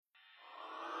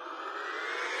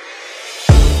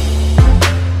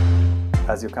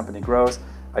as your company grows,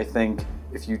 I think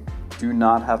if you do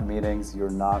not have meetings, you're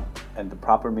not, and the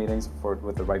proper meetings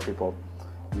with the right people,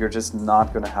 you're just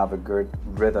not going to have a good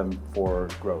rhythm for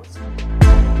growth.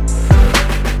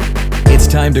 It's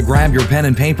time to grab your pen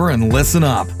and paper and listen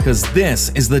up, because this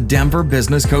is the Denver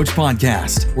Business Coach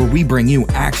Podcast, where we bring you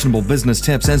actionable business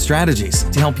tips and strategies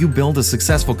to help you build a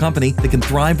successful company that can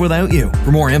thrive without you.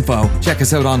 For more info, check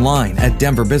us out online at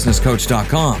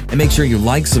denverbusinesscoach.com, and make sure you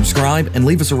like, subscribe, and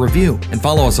leave us a review, and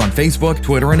follow us on Facebook,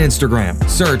 Twitter, and Instagram.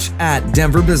 Search at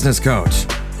Denver Business Coach.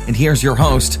 And here's your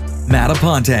host, Matt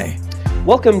Aponte.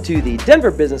 Welcome to the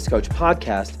Denver Business Coach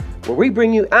Podcast, where we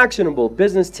bring you actionable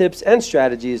business tips and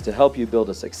strategies to help you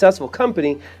build a successful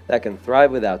company that can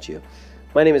thrive without you.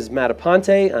 My name is Matt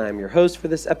Aponte. I'm your host for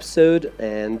this episode,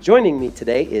 and joining me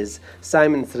today is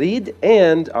Simon Thried,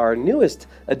 and our newest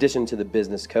addition to the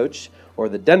Business Coach, or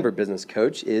the Denver Business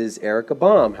Coach, is Erica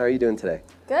Baum. How are you doing today?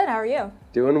 Good, how are you?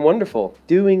 Doing wonderful.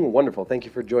 Thank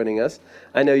you for joining us.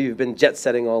 I know you've been jet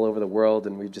setting all over the world,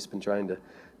 and we've just been trying to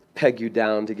peg you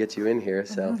down to get you in here,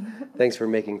 so thanks for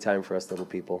making time for us little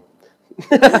people.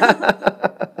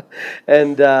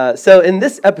 And so in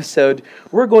this episode,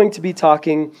 we're going to be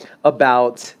talking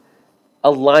about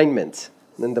alignment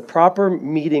and the proper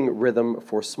meeting rhythm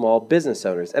for small business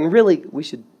owners. And really, we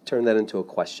should turn that into a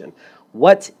question.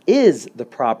 What is the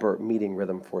proper meeting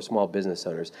rhythm for small business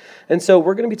owners? And so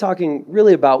we're going to be talking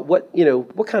really about what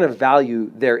kind of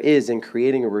value there is in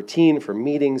creating a routine for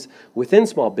meetings within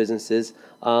small businesses,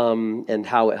 and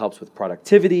how it helps with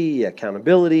productivity,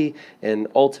 accountability, and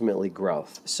ultimately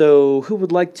growth. So who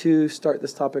would like to start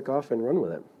this topic off and run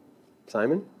with it?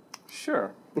 Simon?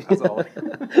 Sure, as always.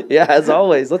 Yeah, as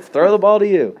always. Let's throw the ball to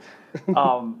you.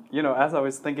 As I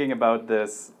was thinking about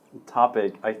this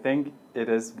topic, I think it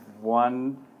is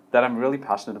one that I'm really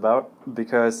passionate about,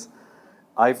 because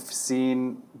I've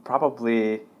seen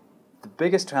probably the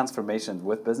biggest transformation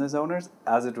with business owners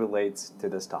as it relates to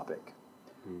this topic.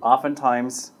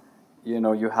 Oftentimes,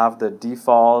 you have the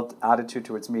default attitude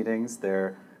towards meetings.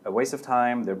 They're a waste of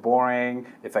time, they're boring.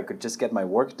 If I could just get my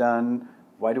work done,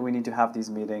 why do we need to have these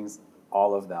meetings?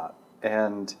 All of that.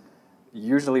 And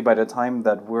usually by the time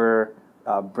that we're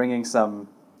bringing some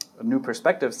new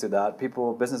perspectives to that,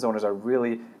 business owners are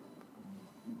really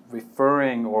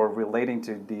referring or relating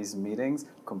to these meetings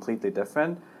completely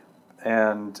different,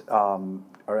 and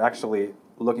are actually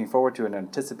looking forward to and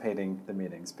anticipating the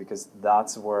meetings, because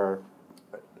that's where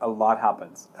a lot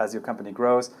happens. As your company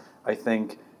grows, I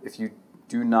think if you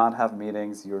do not have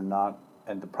meetings,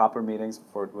 and the proper meetings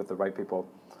with the right people,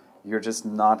 you're just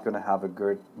not going to have a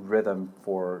good rhythm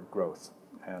for growth.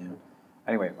 And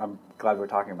anyway, I'm glad we're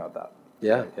talking about that.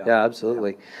 Yeah,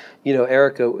 absolutely. Yeah.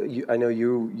 Erica, I know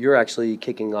you're actually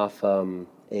kicking off a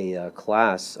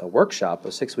class, a workshop, a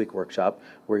 6-week workshop,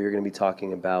 where you're going to be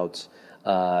talking about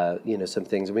some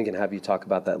things, and we can have you talk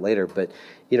about that later. But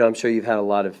I'm sure you've had a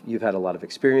lot of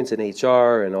experience in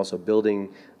HR and also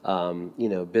building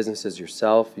businesses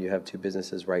yourself. You have 2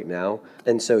 businesses right now,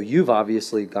 and so you've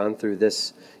obviously gone through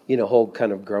this whole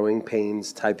kind of growing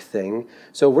pains type thing.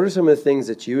 So what are some of the things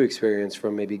that you experienced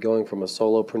from maybe going from a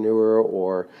solopreneur,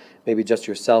 or maybe just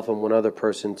yourself and one other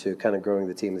person, to kind of growing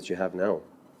the team that you have now?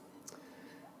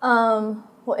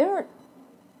 Well, in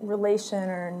relation,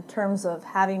 or in terms of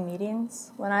having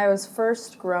meetings, when I was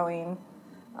first growing,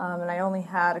 and I only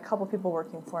had a couple people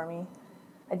working for me,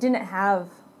 I didn't have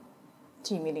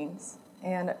team meetings,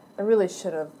 and I really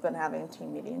should have been having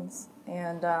team meetings.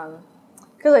 And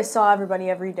because I saw everybody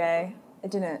every day, I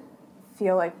didn't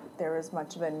feel like there was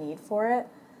much of a need for it.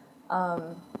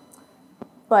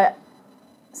 But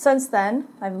since then,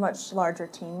 I have a much larger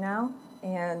team now,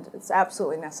 and it's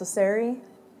absolutely necessary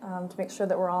to make sure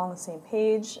that we're all on the same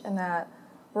page and that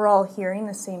we're all hearing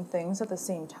the same things at the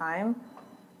same time.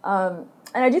 And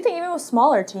I do think even with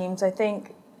smaller teams, I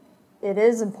think it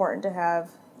is important to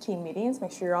have team meetings,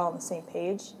 make sure you're all on the same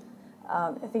page.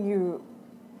 I think you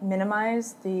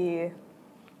minimize the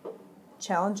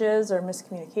challenges or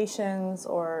miscommunications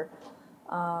or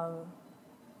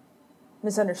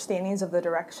misunderstandings of the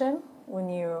direction when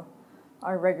you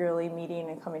are regularly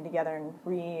meeting and coming together and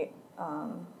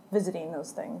visiting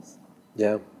those things.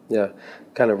 Yeah.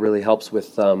 Kind of really helps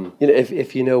with,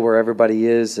 if you know where everybody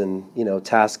is, and,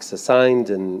 tasks assigned,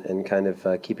 and kind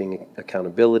of keeping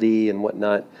accountability and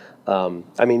whatnot.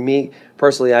 Me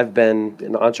personally, I've been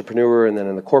an entrepreneur and then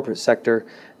in the corporate sector.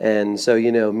 And so,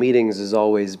 meetings has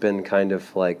always been kind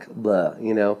of like, blah,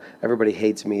 everybody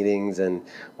hates meetings,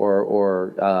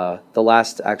 or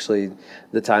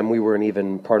the time we weren't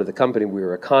even part of the company, we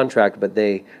were a contract, but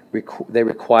they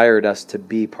required us to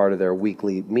be part of their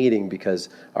weekly meeting because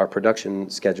our production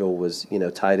schedule was,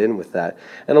 tied in with that.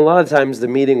 And a lot of times the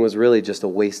meeting was really just a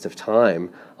waste of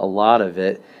time, a lot of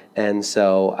it. And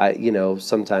so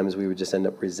sometimes we would just end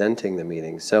up resenting the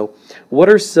meeting. So what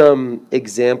are some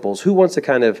examples? Who wants to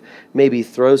kind of maybe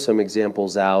throw some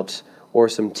examples out or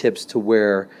some tips to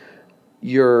where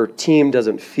your team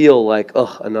doesn't feel like,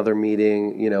 another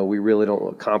meeting, we really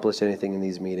don't accomplish anything in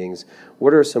these meetings?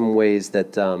 What are some ways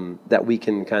that that we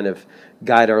can kind of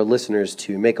guide our listeners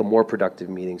to make a more productive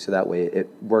meeting so that way it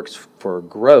works for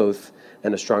growth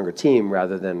and a stronger team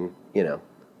rather than,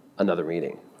 another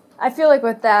meeting? I feel like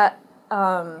with that,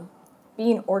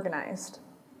 being organized,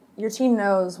 your team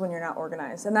knows when you're not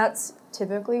organized. And that's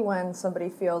typically when somebody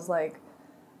feels like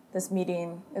this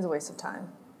meeting is a waste of time.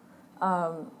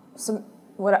 So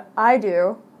what I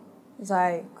do is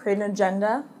I create an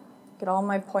agenda, get all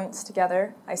my points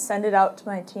together. I send it out to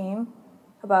my team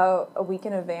about a week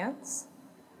in advance.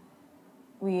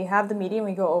 We have the meeting,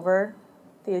 we go over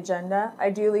the agenda. I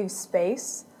do leave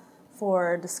space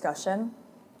for discussion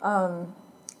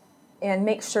and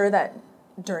make sure that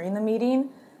during the meeting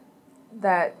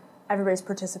that everybody's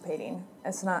participating.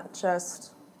 It's not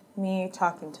just me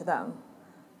talking to them,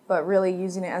 but really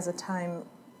using it as a time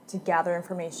to gather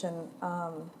information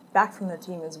back from the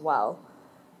team as well.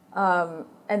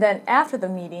 And then after the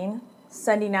meeting,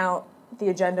 sending out the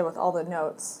agenda with all the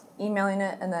notes, emailing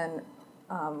it, and then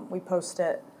we post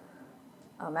it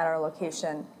at our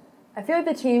location. I feel like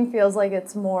the team feels like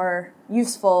it's more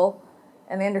useful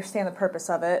and they understand the purpose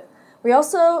of it. We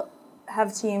also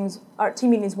have our team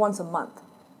meetings once a month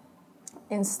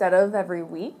instead of every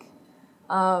week.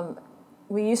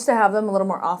 We used to have them a little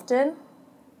more often,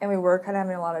 and we were kind of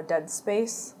having a lot of dead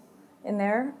space in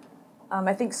there.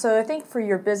 I think for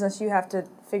your business, you have to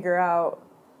figure out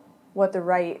what the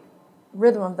right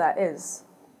rhythm of that is.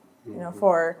 Mm-hmm.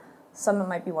 For some it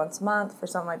might be once a month, for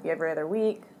some it might be every other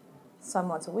week, some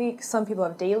once a week. Some people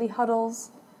have daily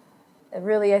huddles. It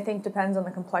really, I think, depends on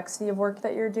the complexity of work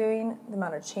that you're doing, the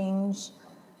amount of change.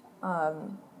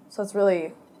 So that's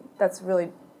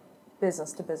really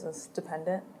business to business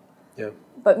dependent. Yeah.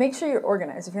 But make sure you're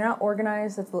organized. If you're not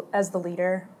organized as the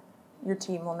leader, your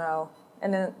team will know.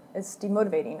 And then it's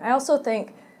demotivating. I also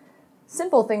think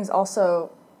simple things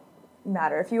also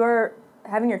matter. If you are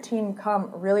having your team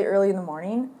come really early in the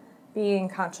morning, being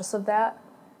conscious of that,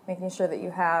 making sure that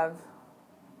you have,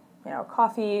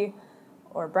 coffee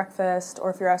or breakfast, or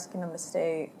if you're asking them to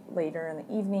stay later in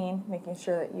the evening, making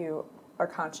sure that you are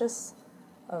conscious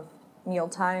of meal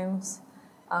times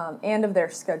and of their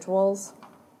schedules.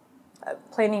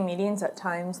 Planning meetings at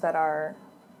times that are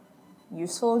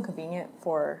useful and convenient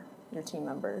for your team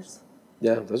members.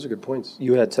 Yeah, those are good points.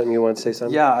 You had something you wanted to say,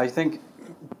 Simon? Yeah, I think,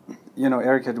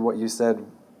 Erica, what you said,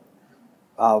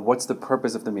 what's the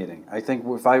purpose of the meeting? I think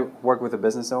if I work with a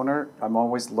business owner, I'm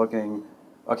always looking,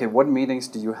 okay, what meetings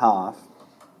do you have?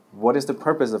 What is the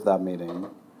purpose of that meeting?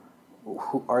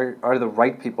 Who are the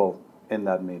right people in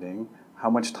that meeting? How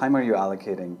much time are you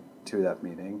allocating to that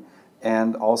meeting?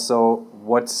 And also,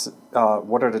 what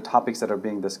are the topics that are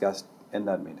being discussed in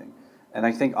that meeting? And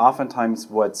I think oftentimes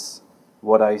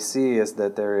what I see is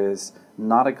that there is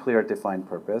not a clear defined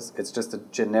purpose. It's just a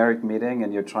generic meeting,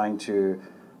 and you're trying to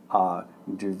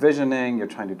do visioning, you're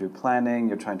trying to do planning,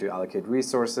 you're trying to allocate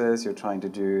resources, you're trying to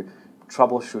do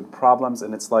troubleshoot problems,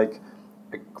 and it's like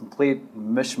a complete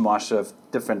mishmash of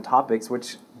different topics,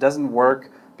 which doesn't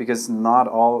work because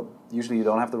usually you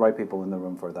don't have the right people in the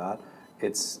room for that.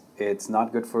 It's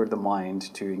not good for the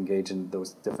mind to engage in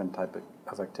those different type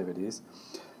of activities.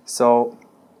 So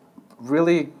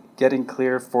really getting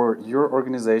clear for your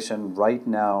organization right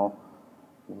now,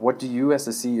 what do you as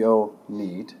a CEO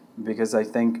need? Because I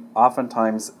think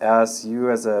oftentimes as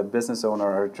you as a business owner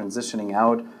are transitioning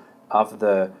out of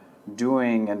the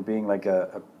doing and being like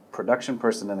a production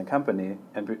person in a company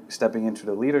and stepping into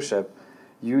the leadership,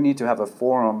 you need to have a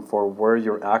forum for where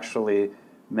you're actually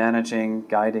managing,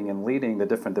 guiding, and leading the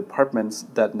different departments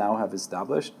that now have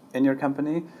established in your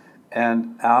company.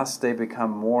 And as they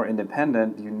become more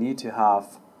independent, you need to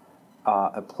have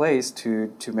a place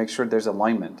to make sure there's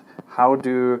alignment. How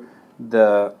do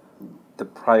the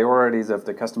priorities of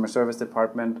the customer service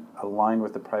department align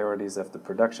with the priorities of the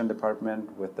production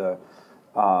department, with the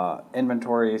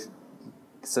inventory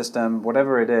system,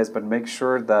 whatever it is, but make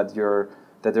sure that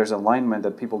there's alignment,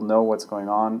 that people know what's going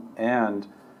on, and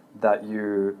that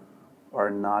you are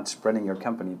not spreading your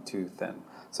company too thin.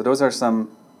 So those are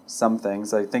some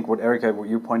things. I think what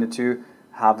you pointed to,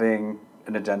 having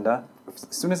an agenda. As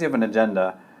soon as you have an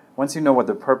agenda, once you know what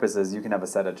the purpose is, you can have a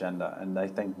set agenda. And I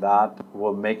think that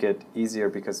will make it easier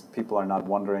because people are not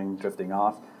wandering, drifting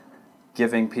off.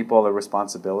 giving people a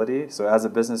responsibility. So as a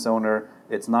business owner,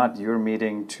 it's not your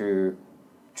meeting to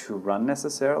run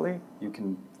necessarily. You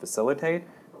can facilitate,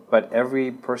 but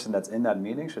every person that's in that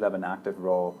meeting should have an active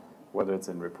role, whether it's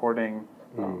in reporting.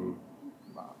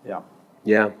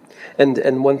 Yeah,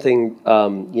 and one thing,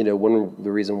 one of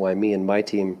the reason why me and my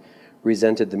team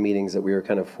resented the meetings that we were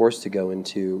kind of forced to go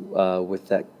into with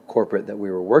that corporate that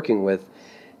we were working with,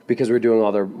 because we were doing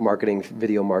all their marketing,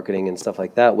 video marketing and stuff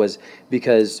like that, was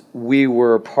because we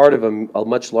were part of a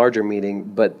much larger meeting,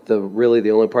 but the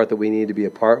only part that we needed to be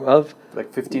a part of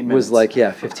like 15 minutes.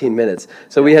 Was 15 minutes.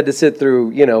 So we had to sit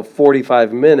through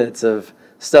 45 minutes of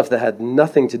stuff that had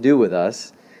nothing to do with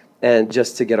us, and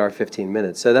just to get our 15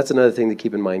 minutes. So that's another thing to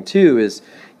keep in mind too is,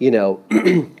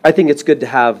 I think it's good to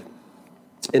have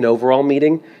an overall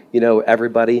meeting,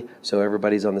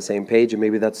 everybody's on the same page, and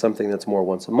maybe that's something that's more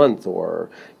once a month, or,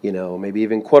 maybe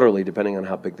even quarterly, depending on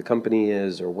how big the company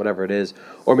is or whatever it is.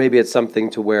 Or maybe it's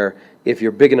something to where if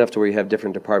you're big enough to where you have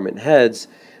different department heads,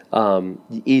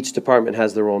 each department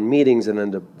has their own meetings, and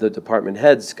then the department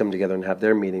heads come together and have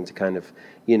their meeting to kind of,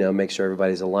 make sure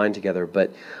everybody's aligned together.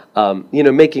 But,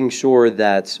 making sure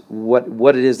that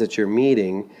what it is that you're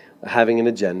meeting, having an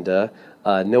agenda,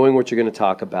 knowing what you're going to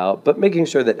talk about, but making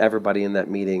sure that everybody in that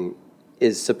meeting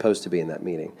is supposed to be in that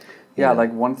meeting. Yeah,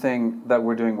 like one thing that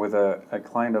we're doing with a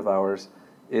client of ours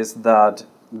is that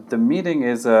the meeting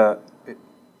is the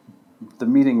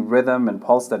meeting rhythm and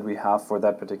pulse that we have for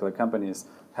that particular company is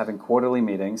having quarterly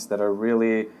meetings that are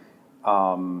really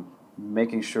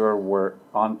making sure we're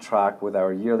on track with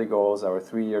our yearly goals, our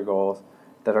 3-year goals,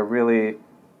 that are really,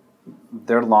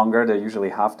 they're longer, they're usually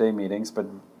half-day meetings, but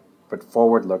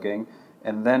forward-looking.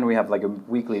 And then we have like a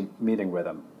weekly meeting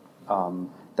rhythm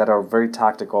that are very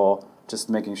tactical, just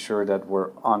making sure that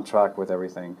we're on track with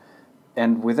everything.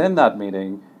 And within that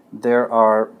meeting, there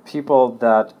are people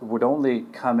that would only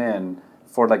come in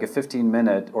for like a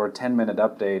 15-minute or 10-minute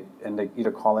update, and they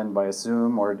either call in by a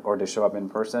Zoom or they show up in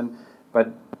person.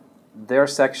 But their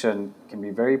section can be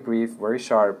very brief, very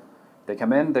sharp. They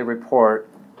come in, they report,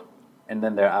 and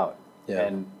then they're out.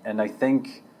 Yeah. And I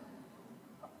think,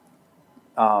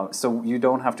 so you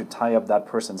don't have to tie up that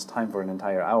person's time for an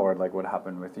entire hour like what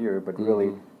happened with you, but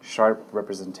really sharp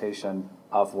representation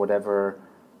of whatever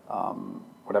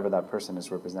that person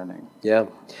is representing. Yeah.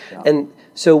 And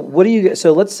so what do you,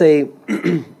 so let's say,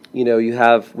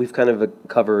 we've kind of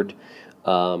covered,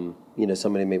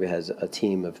 somebody maybe has a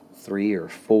team of 3 or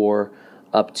 4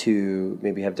 up to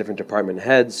maybe have different department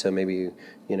heads. So maybe,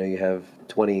 you have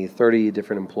 20, 30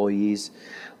 different employees.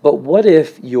 But what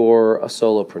if you're a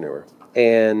solopreneur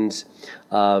and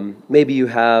maybe you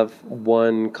have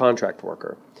one contract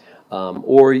worker?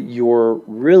 Or you're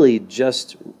really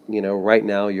just, right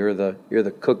now you're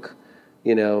the cook,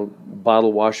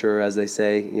 bottle washer, as they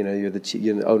say, you're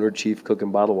the owner, chief cook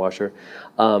and bottle washer.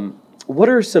 What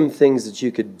are some things that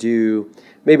you could do?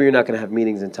 Maybe you're not going to have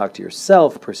meetings and talk to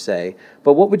yourself per se,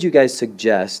 but what would you guys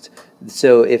suggest?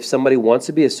 So if somebody wants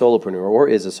to be a solopreneur or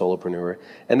is a solopreneur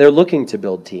and they're looking to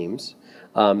build teams,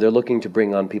 they're looking to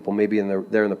bring on people, maybe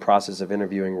they're in the process of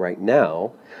interviewing right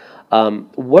now,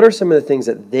 what are some of the things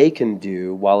that they can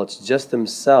do while it's just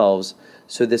themselves,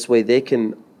 so this way they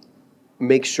can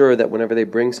make sure that whenever they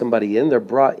bring somebody in, they're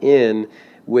brought in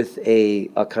with a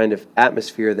kind of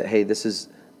atmosphere that, hey, this is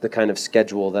the kind of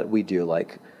schedule that we do,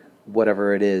 like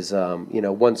whatever it is,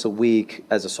 once a week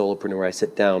as a solopreneur, I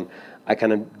sit down, I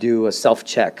kind of do a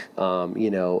self-check, like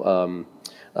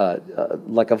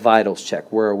a vitals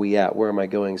check. Where are we at? Where am I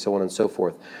going? So on and so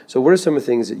forth. So what are some of the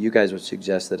things that you guys would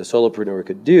suggest that a solopreneur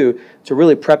could do to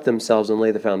really prep themselves and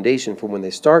lay the foundation for when they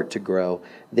start to grow,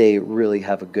 they really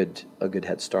have a good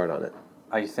head start on it?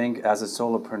 I think as a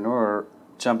solopreneur,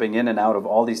 jumping in and out of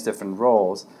all these different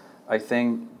roles, I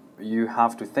think you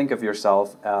have to think of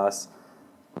yourself as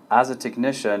a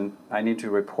technician, I need to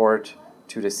report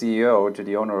to the CEO, to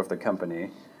the owner of the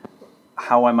company.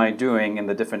 How am I doing in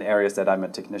the different areas that I'm a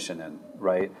technician in,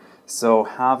 right? So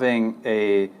having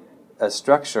a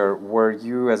structure where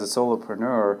you as a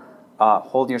solopreneur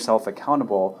hold yourself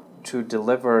accountable to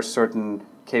deliver certain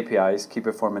KPIs, key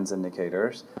performance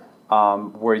indicators,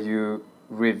 where you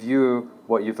review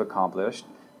what you've accomplished,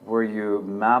 where you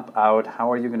map out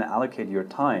how are you going to allocate your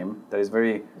time that is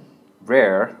very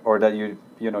rare or that you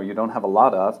don't have a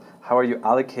lot of. How are you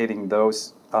allocating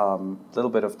those little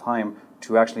bit of time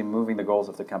to actually moving the goals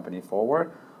of the company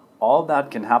forward? All that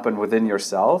can happen within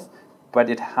yourself, but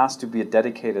it has to be a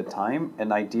dedicated time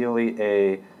and ideally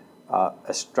a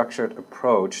structured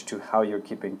approach to how you're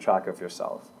keeping track of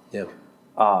yourself. Yeah.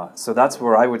 So that's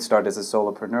where I would start as a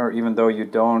solopreneur, even though you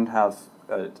don't have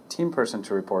a team person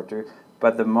to report to.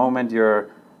 But the moment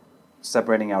you're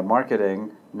separating out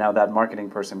marketing, now that marketing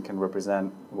person can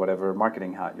represent whatever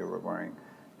marketing hat you were wearing.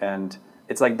 And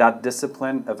it's like that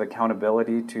discipline of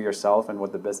accountability to yourself and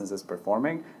what the business is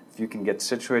performing. If you can get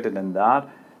situated in that,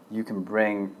 you can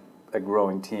bring a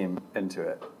growing team into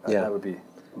it. Yeah. That would be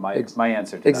my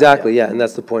answer to exactly, that. Yeah, and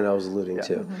that's the point I was alluding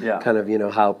to. Mm-hmm. Yeah. Kind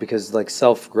of, how, because like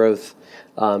self-growth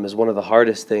is one of the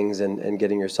hardest things, and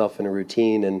getting yourself in a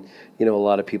routine, and, a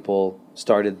lot of people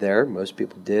started there, most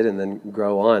people did, and then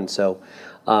grow on. So,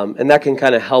 and that can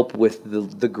kind of help with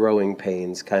the growing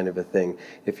pains kind of a thing.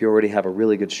 If you already have a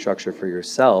really good structure for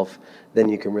yourself, then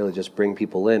you can really just bring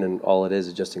people in, and all it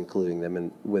is just including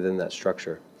them within that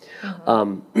structure.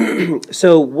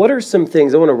 So what are some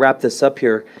things, I want to wrap this up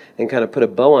here and kind of put a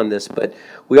bow on this, but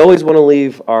we always want to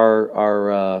leave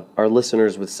our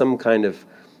listeners with some kind of,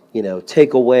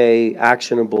 takeaway,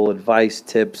 actionable advice,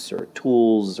 tips, or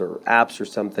tools, or apps, or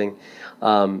something.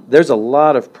 There's a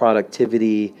lot of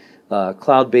productivity,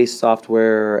 cloud-based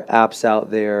software, apps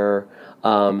out there.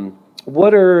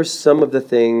 What are some of the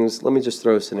things, let me just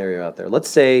throw a scenario out there. Let's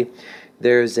say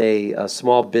there's a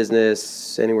small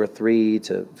business, anywhere 3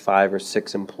 to 5 or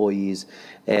 6 employees,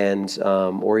 and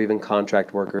or even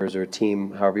contract workers or a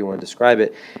team, however you want to describe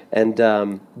it, and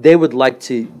they would like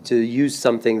to use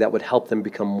something that would help them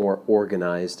become more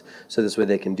organized, so this way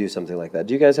they can do something like that.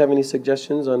 Do you guys have any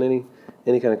suggestions on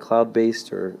any kind of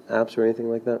cloud-based or apps or anything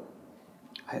like that?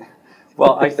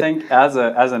 Well, I think as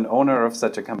an owner of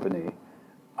such a company,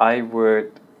 I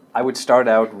would start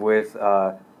out with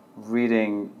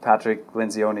reading Patrick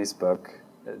Lencioni's book,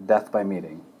 Death by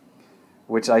Meeting,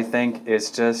 which I think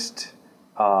is just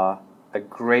a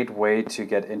great way to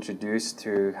get introduced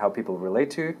to how people relate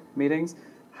to meetings,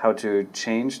 how to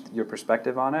change your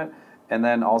perspective on it. And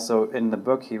then also in the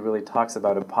book, he really talks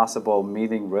about a possible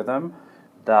meeting rhythm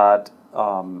that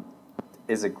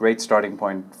is a great starting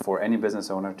point for any business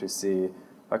owner to see,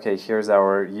 okay, here's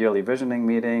our yearly visioning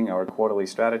meeting, our quarterly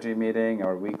strategy meeting,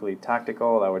 our weekly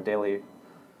tactical, our daily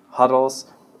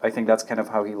huddles. I think that's kind of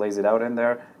how he lays it out in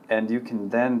there. And you can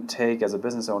then take, as a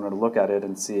business owner, look at it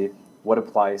and see what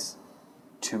applies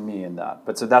to me in that.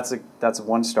 But so that's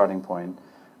one starting point.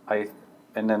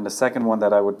 And then the second one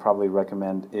that I would probably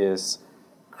recommend is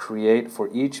for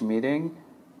each meeting,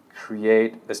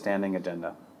 create a standing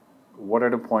agenda. What are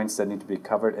the points that need to be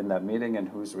covered in that meeting and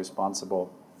who's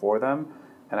responsible for them?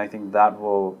 And I think that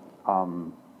will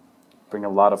bring a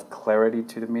lot of clarity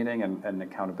to the meeting and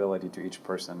accountability to each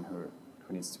person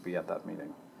who needs to be at that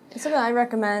meeting. Something I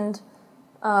recommend,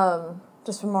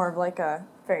 just from more of like a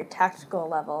very tactical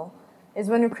level, is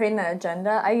when you're creating that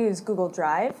agenda, I use Google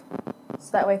Drive,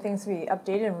 so that way things can be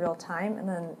updated in real time, and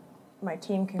then my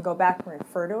team can go back and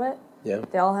refer to it. Yeah.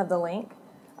 They all have the link,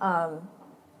 and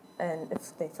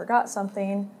if they forgot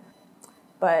something.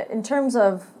 But in terms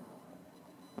of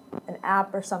an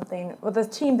app or something, with a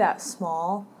team that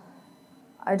small,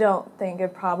 I don't think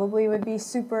it probably would be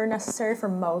super necessary for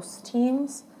most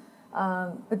teams.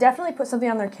 But definitely put something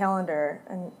on their calendar,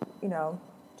 and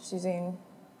just using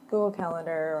Google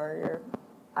Calendar or your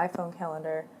iPhone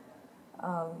calendar.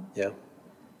 Yeah.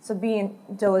 So being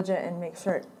diligent and make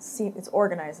sure it's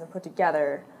organized and put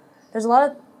together. There's a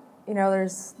lot of,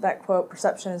 there's that quote,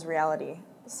 perception is reality.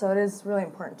 So it is really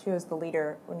important too, as the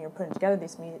leader, when you're putting together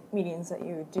these meetings, that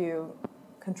you do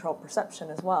control perception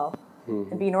as well.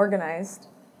 Mm-hmm. And being organized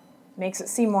makes it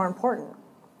seem more important.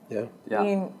 Yeah.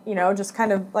 Being, just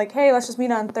kind of like, hey, let's just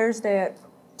meet on Thursday at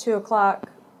 2:00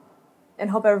 and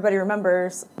hope everybody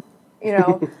remembers,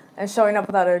 and showing up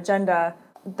without an agenda,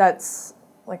 that's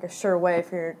like a sure way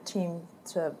for your team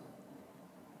to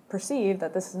perceive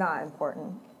that this is not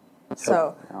important. Yep.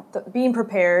 So being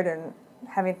prepared and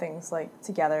having things like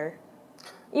together,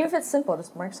 even if it's simple,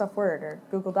 just Microsoft Word or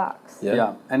Google Docs.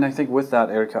 Yeah. And I think with that,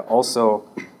 Erica, also,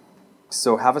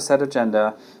 so have a set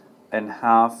agenda and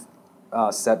have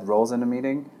set roles in a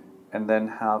meeting, and then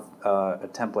have a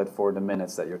template for the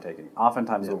minutes that you're taking.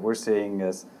 Oftentimes what we're seeing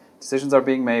is decisions are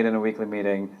being made in a weekly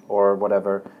meeting or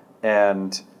whatever,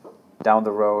 and down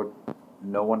the road,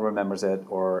 no one remembers it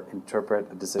or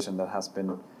interpret a decision that has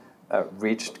been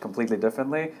reached completely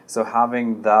differently. So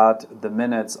having the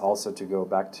minutes also to go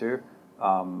back to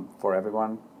for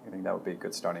everyone, I think that would be a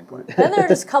good starting point. Then there are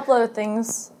just a couple other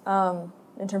things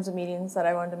in terms of meetings that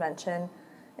I wanted to mention.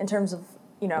 In terms of,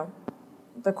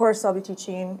 the course I'll be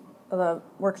teaching, the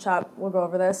workshop, we'll go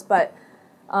over this. But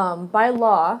by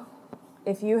law,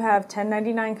 if you have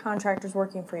 1099 contractors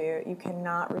working for you, you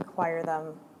cannot require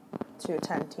them to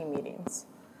attend team meetings.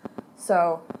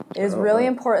 So it is really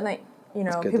important that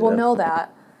people know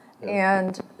that. Yeah.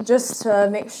 And just to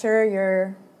make sure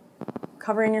you're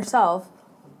covering yourself,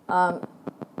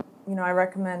 I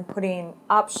recommend putting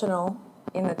optional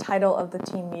in the title of the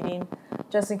team meeting,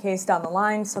 just in case down the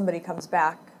line somebody comes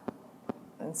back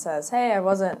and says, hey, I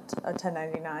wasn't a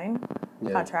 1099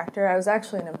 contractor, I was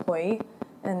actually an employee,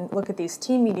 and look at these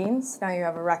team meetings, now you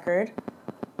have a record,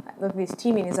 look at these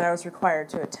team meetings that I was required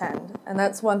to attend. And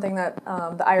that's one thing that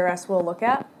the IRS will look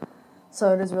at,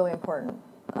 so it is really important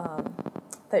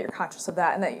that you're conscious of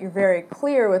that and that you're very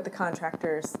clear with the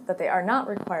contractors that they are not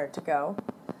required to go.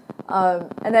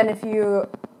 And then if you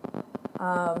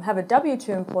have a W-2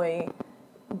 employee,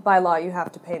 by law you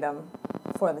have to pay them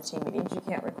for the team meetings. You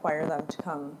can't require them to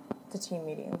come to team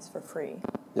meetings for free.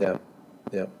 Yeah.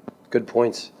 Good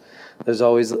points. There's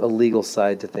always a legal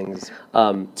side to things.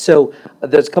 So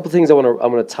there's a couple things I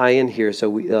want to tie in here. So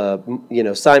we,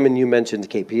 Simon, you mentioned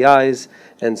KPIs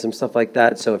and some stuff like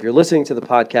that. So if you're listening to the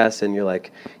podcast and you're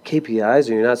like KPIs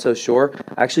and you're not so sure,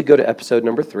 actually go to episode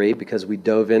number 3 because we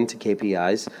dove into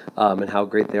KPIs and how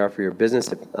great they are for your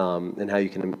business and how you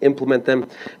can implement them.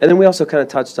 And then we also kind of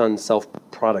touched on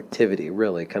self-productivity,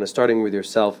 really, kind of starting with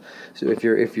yourself. So if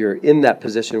you're in that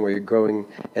position where you're growing,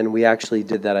 and we actually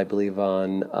did that, I believe,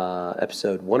 on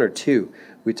episode 1 or 2,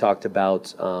 we talked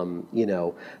about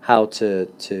how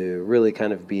to really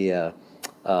kind of be a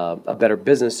better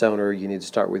business owner. You need to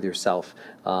start with yourself,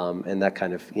 and that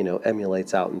kind of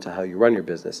emulates out into how you run your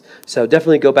business. So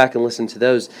definitely go back and listen to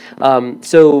those.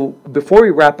 So before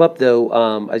we wrap up, though,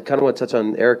 I kind of want to touch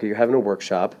on Erica. You're having a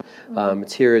workshop.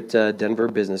 It's here at Denver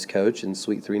Business Coach in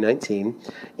Suite 319,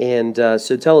 and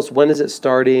so tell us, when is it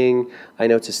starting? I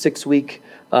know it's a 6-week.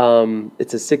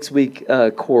 It's a 6-week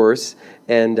course,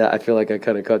 and I feel like I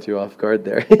kind of caught you off guard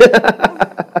there.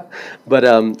 But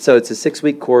so it's a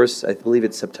 6-week course. I believe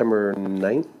it's September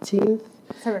 19th.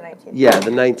 September 19th. Yeah,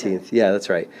 the 19th. Yeah, that's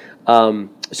right.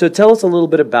 So tell us a little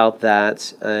bit about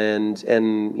that, and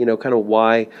kind of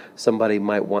why somebody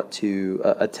might want to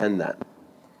attend that.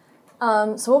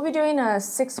 So we'll be doing a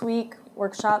 6-week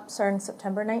workshop starting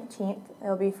September 19th.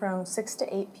 It'll be from 6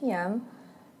 to 8 p.m.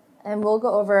 And we'll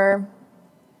go over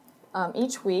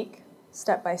each week,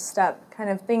 step by step, kind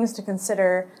of things to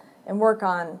consider and work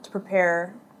on to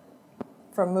prepare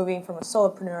from moving from a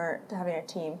solopreneur to having a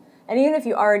team. And even if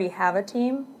you already have a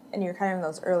team and you're kind of in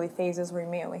those early phases where you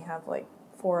may only have like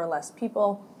 4 or less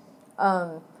people,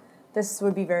 this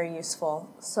would be very useful.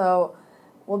 So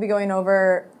we'll be going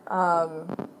over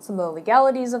some of the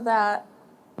legalities of that,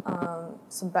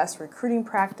 some best recruiting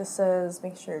practices,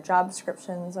 make sure your job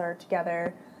descriptions are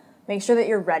together, make sure that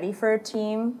you're ready for a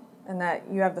team and that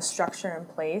you have the structure in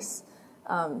place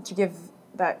to give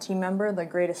that team member the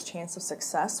greatest chance of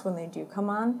success when they do come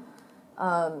on.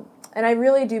 And I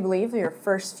really do believe that your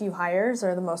first few hires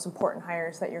are the most important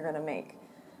hires that you're going to make.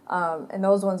 And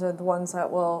those ones are the ones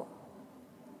that will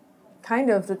kind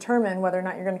of determine whether or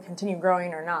not you're going to continue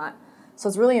growing or not. So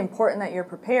it's really important that you're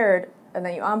prepared and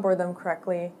that you onboard them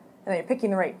correctly and that you're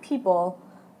picking the right people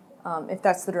if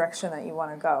that's the direction that you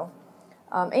want to go.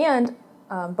 And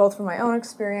both from my own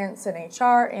experience in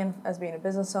HR and as being a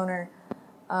business owner,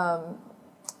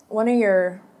 one of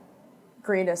your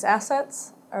greatest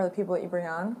assets are the people that you bring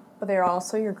on, but they are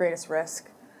also your greatest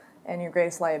risk and your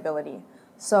greatest liability.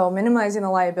 So minimizing the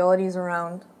liabilities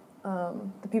around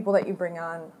the people that you bring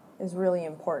on is really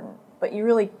important. But you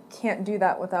really can't do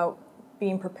that without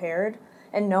being prepared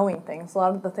and knowing things. A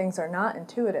lot of the things are not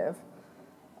intuitive.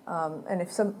 And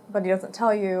if somebody doesn't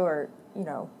tell you or,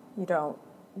 you don't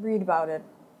read about it,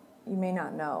 you may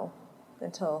not know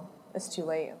until it's too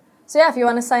late. So yeah, if you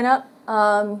want to sign up,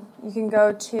 you can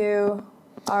go to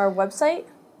our website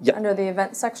under the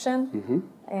event section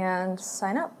and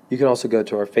sign up. You can also go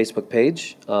to our Facebook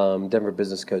page, Denver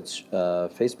Business Coach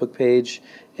Facebook page,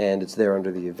 and it's there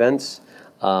under the events.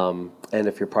 And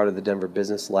if you're part of the Denver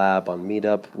Business Lab on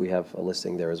Meetup, we have a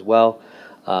listing there as well.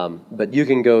 But you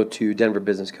can go to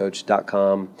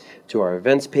denverbusinesscoach.com to our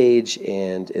events page,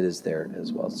 and it is there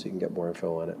as well, so you can get more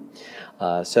info on it.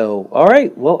 So, all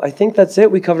right, well, I think that's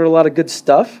it. We covered a lot of good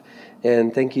stuff,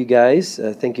 and thank you guys.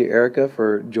 Thank you, Erica,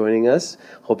 for joining us.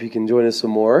 Hope you can join us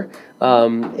some more.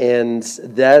 And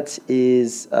that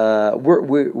is,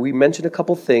 we mentioned a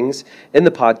couple things in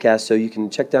the podcast, so you can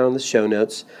check down on the show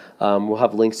notes. We'll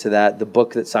have links to that. The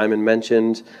book that Simon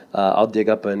mentioned, I'll dig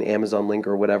up an Amazon link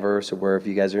or whatever, so where if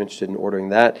you guys are interested in ordering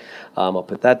that, I'll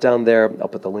put that down there. I'll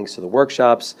put the links to the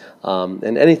workshops,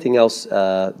 and anything else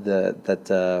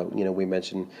that we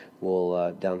mentioned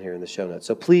will down here in the show notes.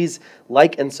 So please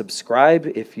like and subscribe.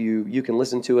 If you can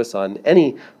listen to us on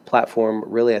any platform.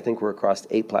 Really, I think we're across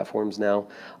 8 platforms now.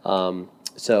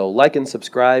 So like and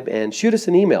subscribe and shoot us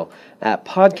an email at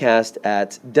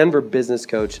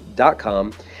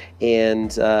podcast@denverbusinesscoach.com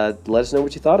and let us know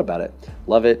what you thought about it.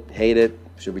 Love it, hate it,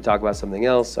 Should we talk about something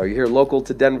else? Are you here local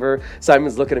to Denver?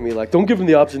 Simon's looking at me like, don't give them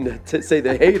the option to say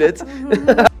they hate it.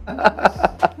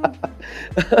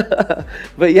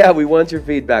 But yeah, we want your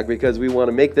feedback because we want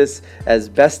to make this as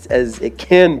best as it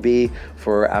can be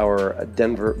for our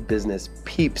Denver business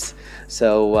peeps.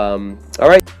 So, all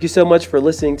right, thank you so much for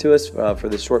listening to us for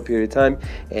this short period of time.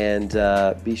 And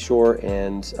be sure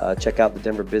and check out the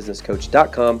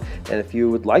denverbusinesscoach.com. And if you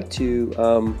would like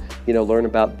to, learn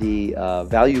about the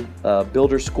Value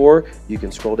Builder Score, you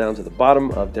can scroll down to the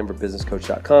bottom of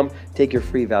denverbusinesscoach.com, take your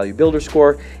free Value Builder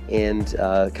Score, and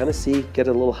kind of get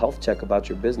a little health check about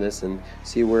your business and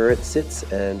see where it sits.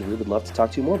 And we would love to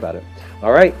talk to you more about it.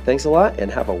 All right, thanks a lot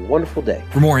and have a wonderful day.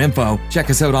 For more info, check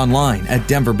us out online at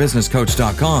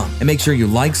denverbusinesscoach.com and make sure you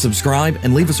like, subscribe,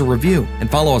 and leave us a review. And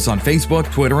follow us on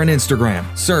Facebook, Twitter, and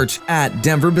Instagram. Search at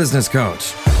Denver Business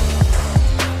Coach.